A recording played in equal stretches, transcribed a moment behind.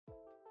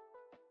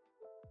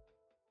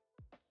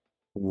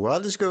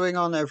What is going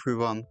on,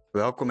 everyone?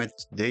 Welcome in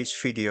today's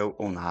video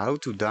on how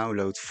to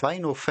download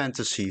Final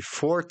Fantasy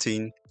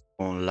XIV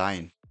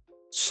online.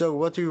 So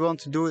what we want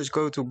to do is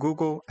go to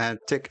Google and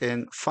type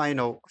in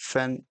Final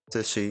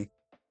Fantasy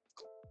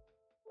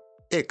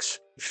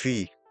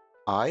XVI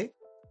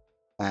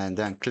and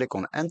then click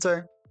on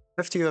enter.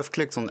 After you have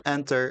clicked on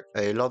enter,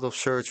 a lot of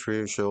search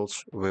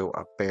results will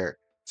appear.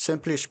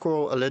 Simply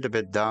scroll a little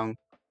bit down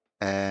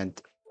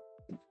and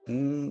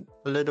a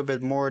little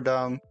bit more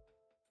down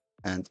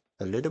and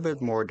a little bit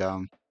more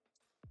down.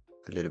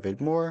 A little bit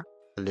more,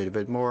 a little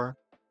bit more.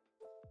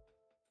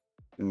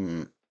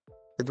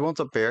 It won't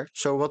appear.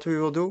 So what we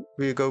will do,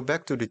 we go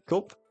back to the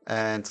top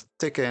and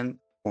tick in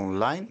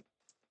online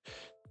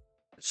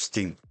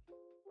Steam.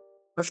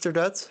 After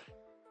that,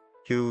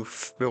 you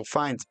will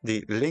find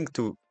the link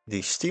to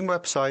the Steam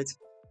website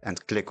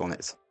and click on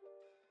it.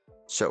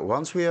 So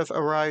once we have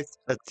arrived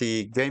at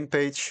the game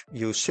page,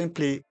 you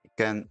simply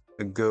can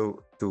go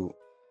to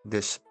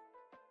this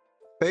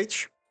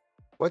page.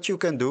 What you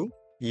can do,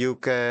 you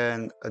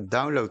can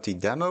download the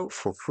demo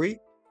for free.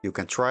 You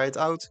can try it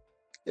out.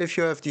 If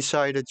you have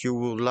decided you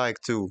would like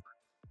to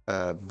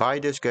buy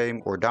this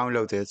game or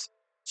download it,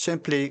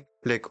 simply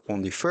click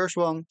on the first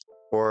one,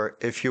 or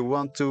if you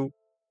want to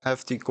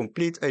have the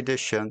complete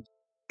edition,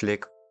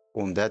 click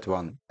on that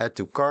one, add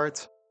to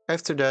cart.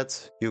 After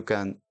that, you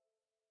can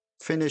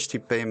finish the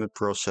payment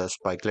process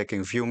by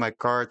clicking view my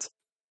cart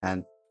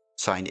and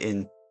sign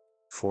in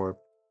for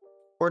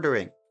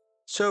ordering.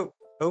 So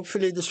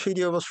hopefully this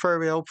video was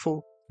very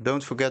helpful.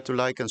 Don't forget to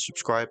like and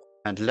subscribe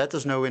and let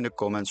us know in the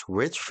comments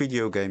which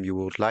video game you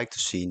would like to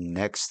see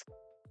next.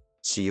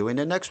 See you in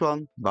the next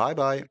one. Bye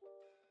bye.